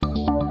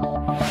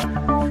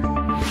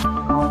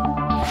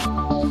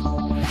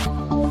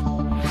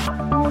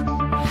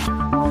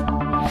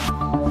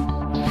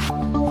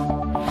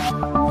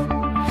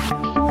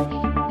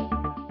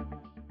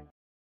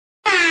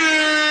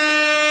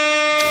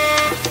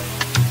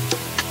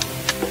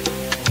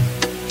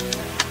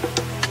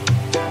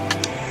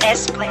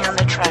S-Play on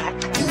the track.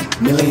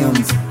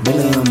 Millions,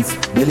 millions,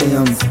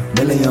 millions,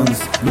 millions.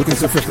 Looking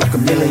so fresh like a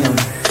million.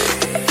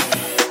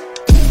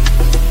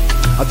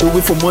 I do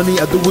it for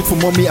money, I do it for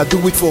mommy, I do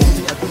it for.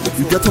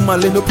 You get on my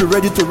lane, hope you're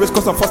ready to race,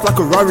 cause I'm fast like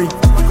a Rari.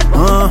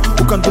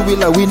 Who can do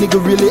it like we, nigga,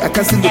 really? I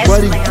can't see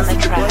nobody.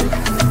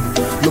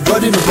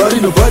 Nobody,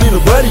 nobody, nobody,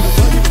 nobody.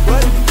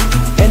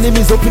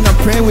 Enemies hoping and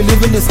praying, we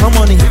live in this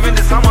harmony.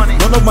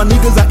 None of my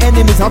niggas are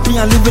enemies, happy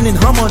and living in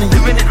harmony.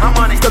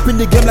 Step in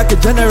the game like a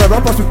general,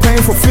 rappers we praying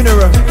for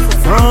funeral.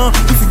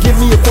 If you give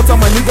me a quarter,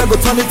 my nigga go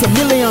turn it to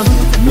million.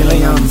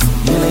 Millions,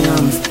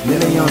 millions,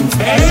 millions,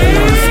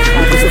 millions.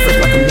 Looking so fresh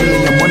like a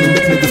million, money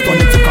make niggas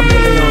turn into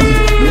chameleon.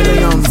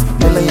 Millions,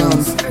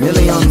 millions,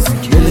 millions,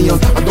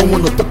 millions. I don't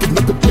wanna talk it,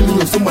 not a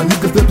billion, so my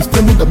niggas they be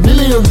spending the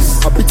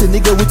millions. I beat a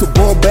nigga with a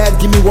ball bag,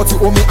 give me what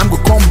you owe me, I'm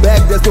gonna come back.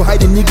 There's no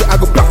hiding, nigga, I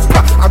go pop,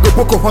 pop. I go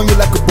poke on you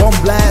like a bomb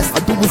blast. I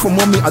do it for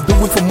mommy, I do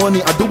it for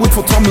money, I do it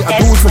for Tommy, I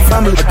do it for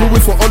family, I do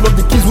it for all of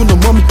the kids with no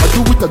mommy. I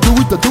do it, I do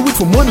it, I do it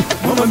for money.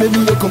 Mama made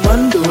me a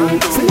commando,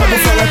 say I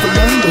don't fly like a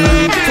Lando.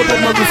 Fuck up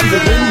my bitch with a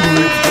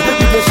rainbow, I bet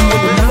you get she a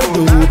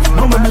Ronaldo.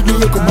 Mama made me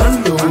a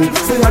commando,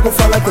 say I go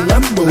fly like a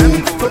Lambo.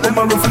 Fuck up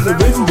my roof with a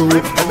rainbow,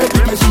 I bet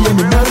you get she a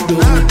Ronaldo.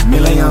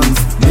 Millions,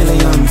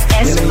 millions,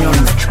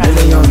 millions,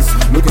 millions.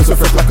 Looking so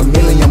fresh like a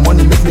million,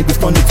 money make niggas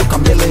turn into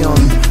chameleon.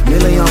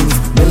 Millions,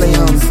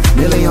 millions,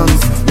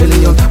 millions,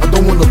 millions. I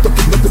don't wanna talk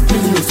it, not a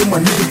billion, so my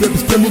niggas they be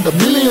spending the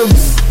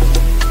millions.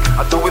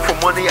 I do it for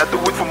money, I do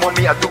it for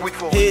mommy, I do it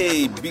for.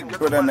 Hey, Big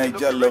Brother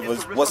Naija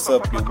lovers, what's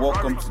up? You're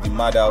welcome to the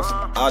Madhouse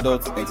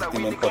Adult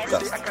Entertainment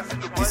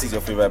Podcast. This is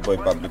your favorite boy,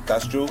 Pablo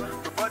Castro.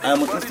 I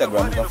am on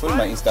Instagram. You can follow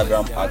my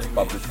Instagram at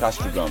Pablo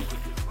Castrogram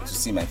to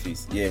see my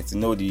face. Yeah, to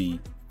know the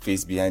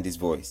face behind this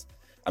voice.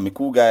 I'm a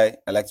cool guy.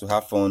 I like to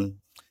have fun.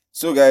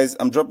 So, guys,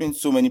 I'm dropping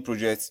so many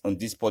projects on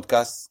this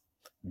podcast.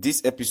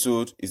 This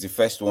episode is the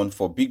first one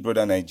for Big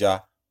Brother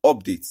Naija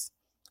Updates.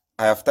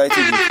 I have titled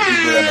it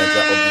Big Brother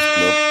Naija Updates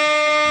Club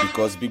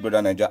because Big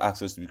Brother Naija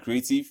asks us to be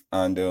creative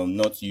and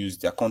not use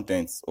their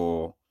contents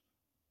or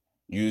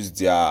use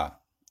their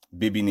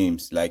baby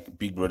names like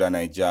Big Brother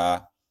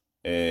Naija,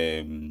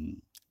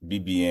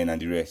 BBN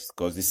and the rest,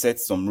 because they set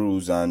some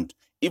rules and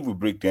if we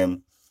break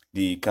them,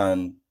 they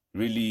can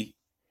really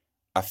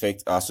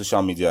affect our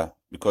social media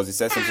because they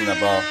said something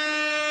about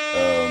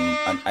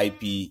an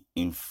IP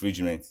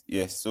infringement.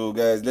 Yes, so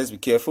guys, let's be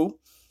careful.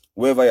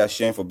 Wherever you're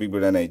sharing for Big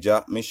Brother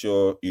Naija, make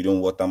sure you don't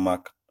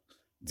watermark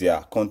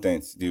their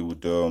content. They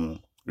would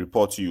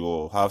report you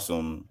or have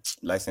some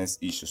license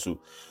issues.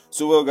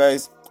 So well,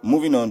 guys,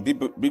 moving on. Big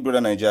Brother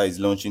Naija is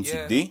launching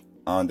today,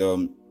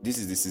 and this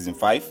is the season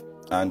 5,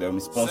 and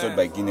it's sponsored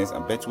by Guinness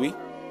and Betway.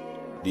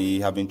 They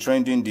have been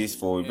trending this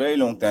for a very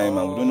long time,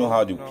 and we don't know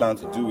how they plan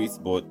to do it.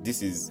 But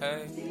this is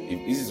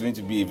going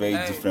to be a very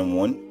different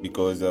one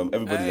because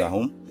everybody's at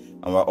home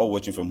and we're all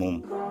watching from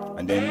home.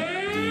 And then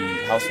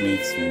the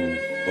housemates will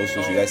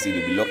also, should I say,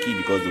 they'll be lucky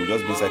because they'll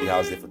just be inside the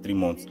house there for 3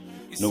 months.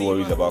 No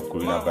worries about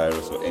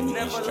coronavirus or any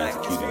issue trying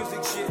to kill them.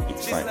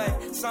 It's fine.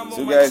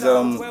 So guys,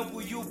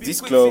 this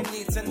club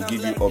will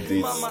give you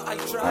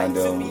updates, and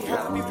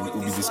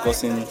we'll be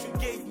discussing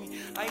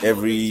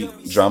every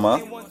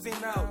drama,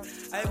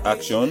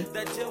 action,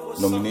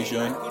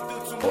 nomination,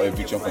 or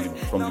eviction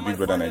from the Big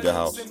Brother Naija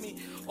house.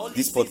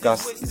 This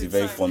podcast is a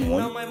very fun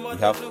one. We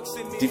have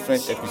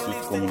different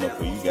episodes coming up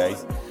for you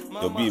guys.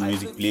 There'll be a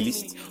music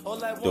playlist,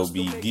 there'll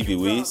be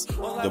giveaways,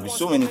 there'll be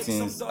so many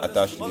things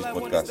attached to this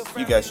podcast.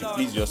 You guys should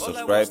please just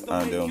subscribe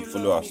and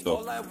follow our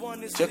stuff.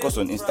 Check us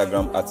on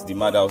Instagram at the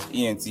Madhouse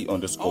ENT_.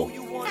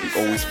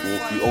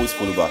 We always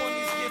follow back.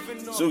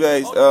 So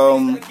guys,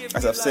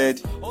 as I've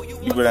said,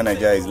 Big Brother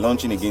Naija is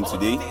launching again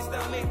today.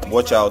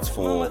 Watch out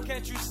for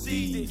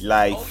the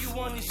live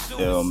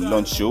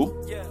launch show.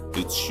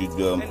 It should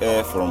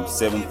air from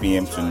 7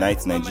 p.m.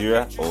 tonight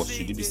Nigeria, or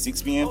should it be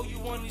 6 p.m?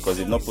 Because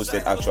they've not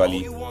posted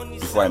actually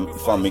before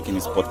I'm making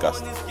this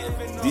podcast.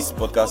 This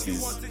podcast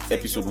is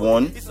episode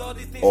 1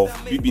 of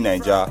BB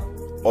Naija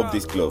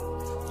Updates Club.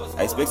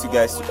 I expect you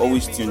guys to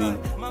always tune in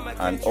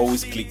and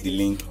always click the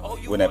link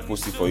when I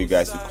post it for you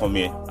guys to come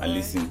here and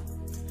listen.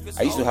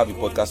 I used to have a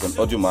podcast on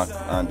Audiomack,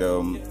 and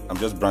I'm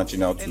just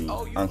branching out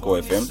to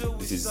Anchor FM.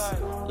 This is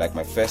like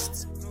my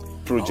first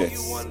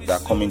projects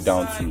that are coming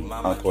down to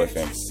Anchor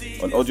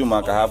FM. On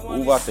Audiomack, I have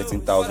over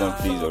 13,000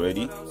 plays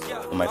already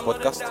on my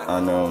podcast,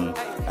 and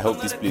I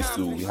hope this place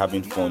too will be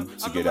having fun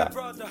together.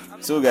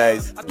 So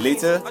guys,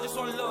 later,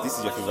 this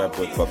is your favorite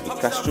boy Pablo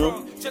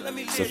Castro.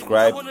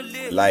 Subscribe,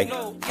 like,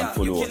 and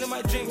follow us.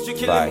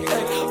 Bye.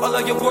 All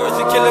of your words,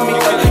 you're killing me.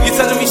 You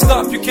telling me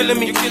stop, you're killing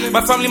me.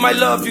 My family, my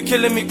love, you're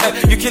killing me.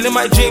 You're killing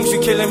my dreams,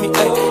 you're killing me.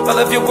 All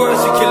of your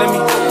words, you're killing me.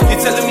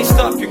 You telling me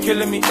stop, you're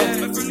killing me.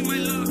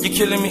 You're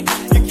killing me.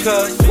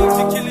 Because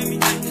you're killing me.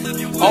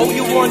 All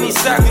you want is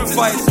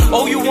sacrifice.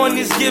 All you want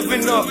is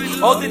giving up.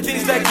 All the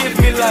things that give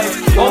me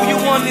life. All you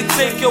want to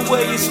take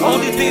away is all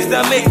the things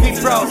that make me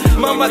proud.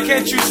 Mama,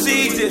 can't you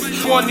see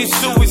this? One is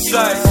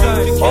suicide.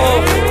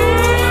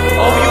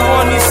 All you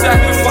want is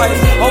sacrifice.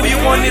 All you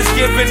want is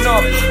giving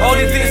up. All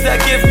the things that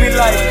give me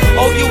life.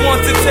 All you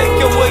want to take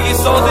away is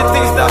all the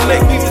things that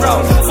make me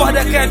proud.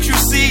 Father, can't you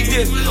see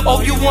this?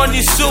 All you want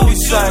is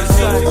suicide.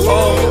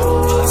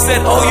 Oh,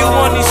 said all you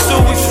want is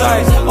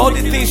suicide. All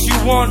the things you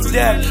want,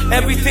 that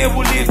everything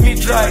will leave me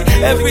dry.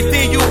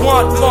 Everything you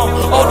want, mom,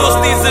 all those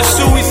things are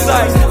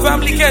suicide.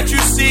 Family, can't you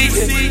see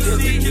it?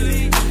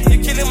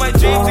 You're killing my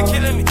dreams, you're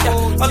killing me.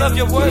 Yeah. All of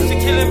your words,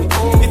 you're killing me.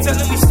 You're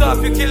telling me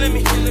stop, you're killing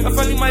me. I'm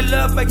finding my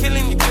love by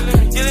killing me.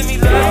 Killing me,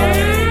 love, you're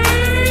killing me.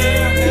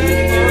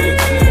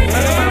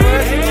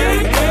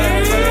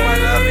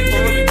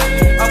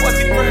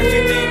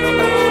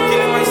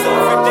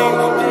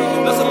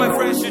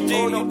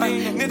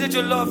 Needed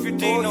your love, you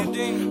Dino.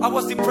 I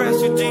was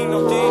depressed, you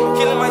Dino.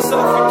 Killing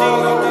myself, you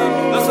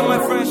Dino. Lost all my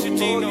friends, you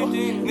Dino.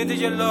 Needed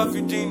your love,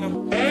 you Dino.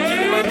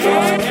 Killing my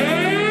dreams, you killing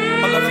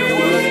me. All of your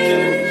words, you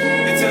killing me.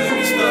 You're telling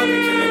me stop, you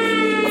killing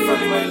me. I'm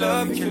finding my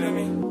love, you killing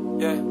me.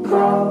 Yeah,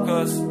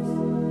 cause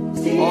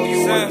all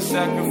you want is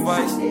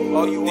sacrifice.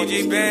 All you want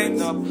DJ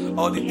Bang up.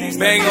 All the things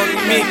Bang on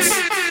the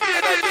mix.